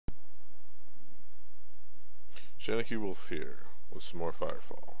Shaniki Wolf here with some more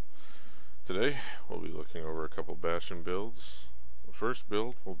Firefall. Today we'll be looking over a couple Bastion builds. The first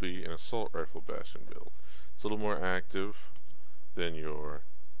build will be an assault rifle Bastion build. It's a little more active than your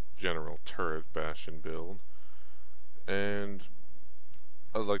general turret Bastion build. And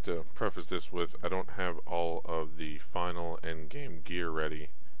I'd like to preface this with I don't have all of the final endgame gear ready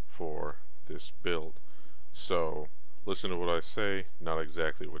for this build. So listen to what I say, not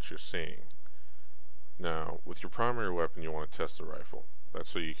exactly what you're seeing. Now, with your primary weapon, you want to test the rifle. That's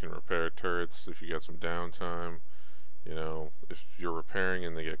so you can repair turrets if you get some downtime. You know, if you're repairing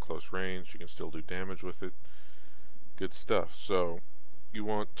and they get close range, you can still do damage with it. Good stuff. So, you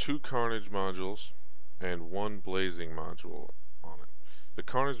want 2 Carnage modules and 1 Blazing module on it. The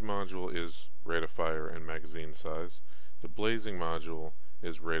Carnage module is rate of fire and magazine size. The Blazing module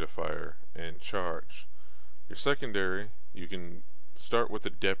is rate of fire and charge. Your secondary, you can start with the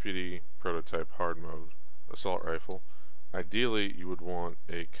Deputy prototype hard mode assault rifle. Ideally, you would want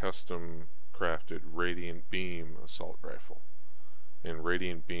a custom crafted Radiant Beam assault rifle. And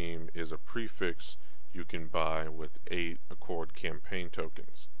Radiant Beam is a prefix you can buy with 8 Accord campaign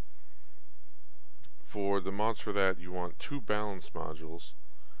tokens. For the mods for that, you want 2 balance modules,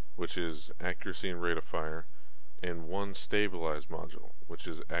 which is accuracy and rate of fire, and 1 stabilized module, which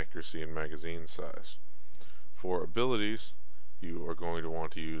is accuracy and magazine size. For abilities, you are going to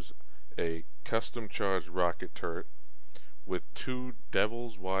want to use a custom charged rocket turret with 2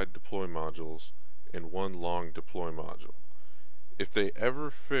 Devil's Wide deploy modules and 1 long deploy module. If they ever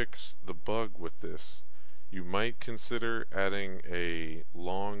fix the bug with this, you might consider adding a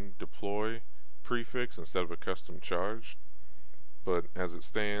long deploy prefix instead of a custom charged, but as it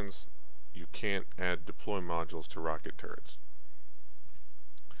stands, you can't add deploy modules to rocket turrets.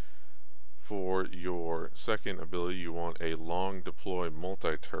 For your second ability, you want a long deploy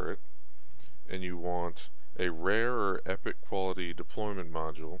multi-turret, and you want a rare or epic quality deployment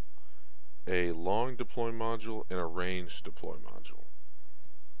module, a long deploy module, and a ranged deploy module.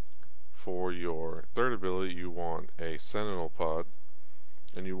 For your third ability, you want a sentinel pod,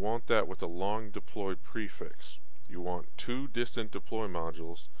 and you want that with a long deploy prefix. You want 2 distant deploy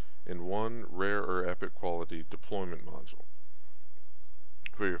modules and 1 rare or epic quality deployment module.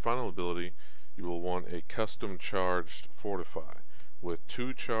 For your final ability, you will want a custom charged fortify with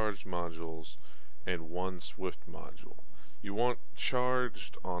 2 charged modules and 1 swift module. You want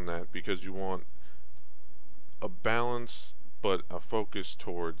charged on that because you want a balance but a focus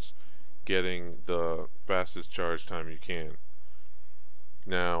towards getting the fastest charge time you can.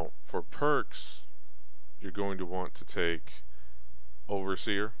 Now, for perks, you're going to want to take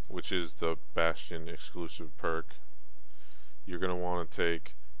Overseer, which is the Bastion exclusive perk. You're going to want to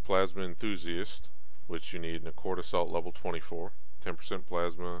take Plasma Enthusiast, which you need in Accord Assault level 24, 10%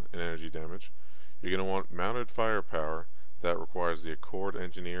 plasma and energy damage. You're going to want Mounted Firepower, that requires the Accord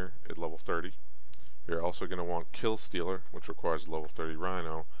Engineer at level 30. You're also going to want Kill Stealer, which requires a level 30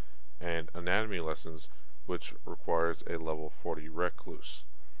 Rhino, and Anatomy Lessons, which requires a level 40 Recluse.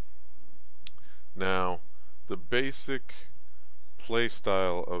 Now, the basic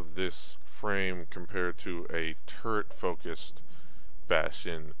playstyle of this frame compared to a turret-focused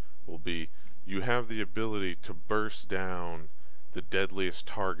Bastion will be you have the ability to burst down the deadliest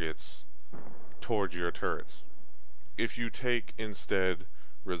targets towards your turrets. If you take instead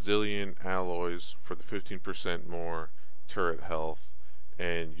resilient alloys for the 15% more turret health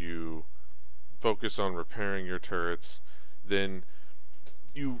and you focus on repairing your turrets, then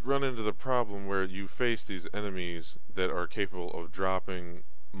you run into the problem where you face these enemies that are capable of dropping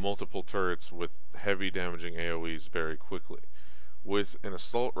multiple turrets with heavy damaging AoEs very quickly. With an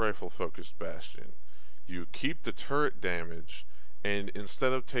assault rifle focused Bastion, you keep the turret damage, and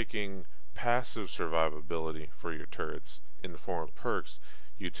instead of taking passive survivability for your turrets in the form of perks,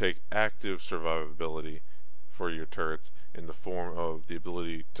 you take active survivability for your turrets in the form of the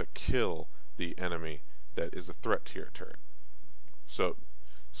ability to kill the enemy that is a threat to your turret. So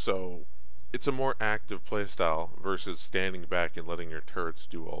it's a more active playstyle versus standing back and letting your turrets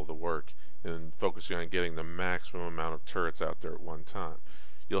do all the work and focusing on getting the maximum amount of turrets out there at one time.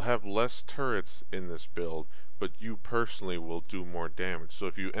 You'll have less turrets in this build, but you personally will do more damage. So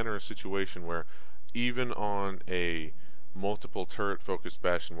if you enter a situation where even on a multiple turret focused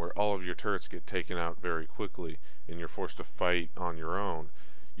Bastion where all of your turrets get taken out very quickly and you're forced to fight on your own,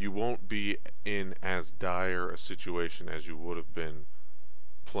 you won't be in as dire a situation as you would have been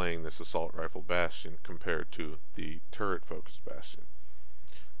playing this assault rifle Bastion compared to the turret focused Bastion.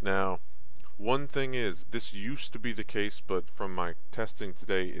 Now, one thing is, this used to be the case, but from my testing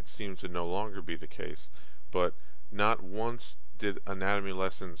today it seems to no longer be the case, but not once did Anatomy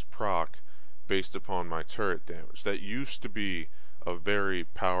Lessons proc based upon my turret damage. That used to be a very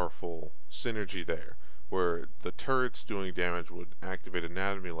powerful synergy there, where the turrets doing damage would activate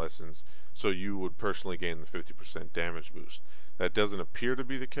anatomy lessons, so you would personally gain the 50% damage boost. That doesn't appear to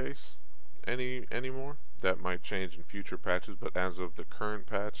be the case anymore. That might change in future patches, but as of the current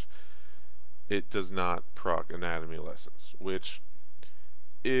patch, it does not proc anatomy lessons, which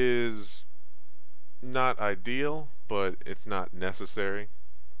is not ideal, but it's not necessary,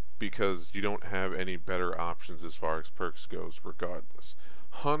 because you don't have any better options as far as perks goes regardless.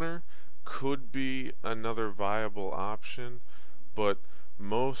 Hunter could be another viable option, but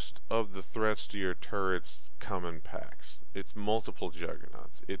most of the threats to your turrets come in packs. It's multiple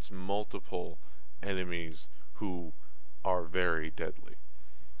juggernauts. It's multiple enemies who are very deadly.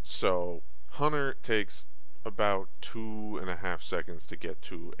 So Hunter takes about 2.5 seconds to get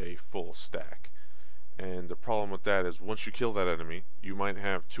to a full stack. And the problem with that is once you kill that enemy, you might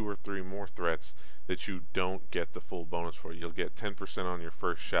have 2 or 3 more threats that you don't get the full bonus for. You'll get 10% on your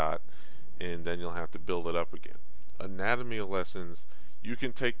first shot, and then you'll have to build it up again. Anatomy lessons, you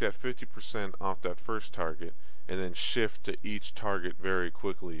can take that 50% off that first target and then shift to each target very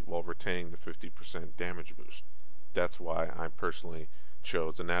quickly while retaining the 50% damage boost. That's why I personally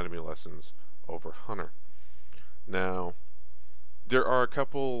chose anatomy lessons over Hunter. Now, there are a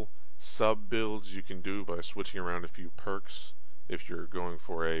couple sub builds you can do by switching around a few perks if you're going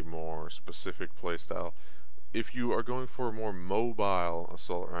for a more specific playstyle. If you are going for a more mobile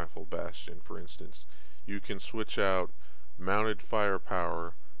assault rifle Bastion, for instance, you can switch out mounted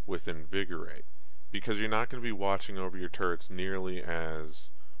firepower with invigorate, because you're not going to be watching over your turrets nearly as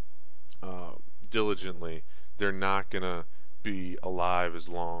diligently. They're not going to be alive as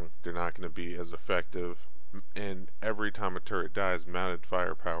long, they're not going to be as effective, and every time a turret dies, mounted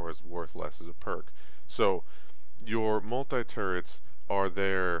firepower is worth less as a perk. So your multi-turrets are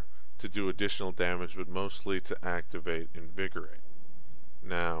there to do additional damage, but mostly to activate invigorate.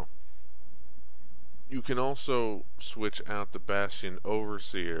 Now, you can also switch out the Bastion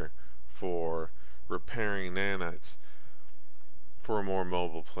Overseer for repairing nanites for a more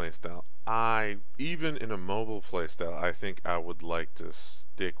mobile playstyle. Even in a mobile playstyle, I think I would like to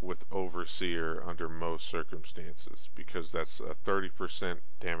stick with Overseer under most circumstances, because that's a 30%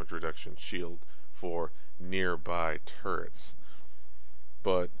 damage reduction shield for nearby turrets.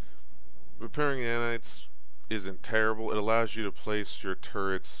 But repairing nanites isn't terrible. It allows you to place your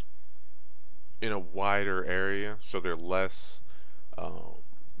turrets in a wider area, so they're less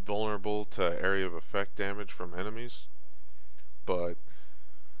vulnerable to area of effect damage from enemies. But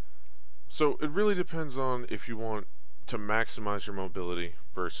so it really depends on if you want to maximize your mobility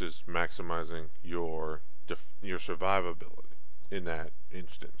versus maximizing your survivability in that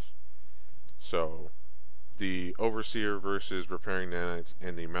instance. So the Overseer versus repairing nanites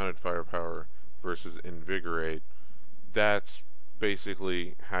and the mounted firepower versus invigorate, that's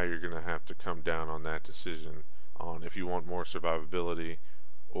basically how you're going to have to come down on that decision, on if you want more survivability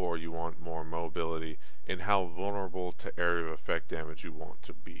or you want more mobility, and how vulnerable to area of effect damage you want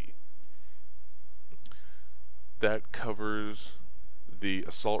to be. That covers the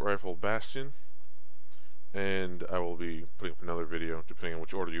assault rifle Bastion, and I will be putting up another video, depending on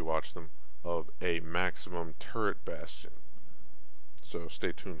which order you watch them, of a maximum turret Bastion. So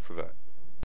stay tuned for that.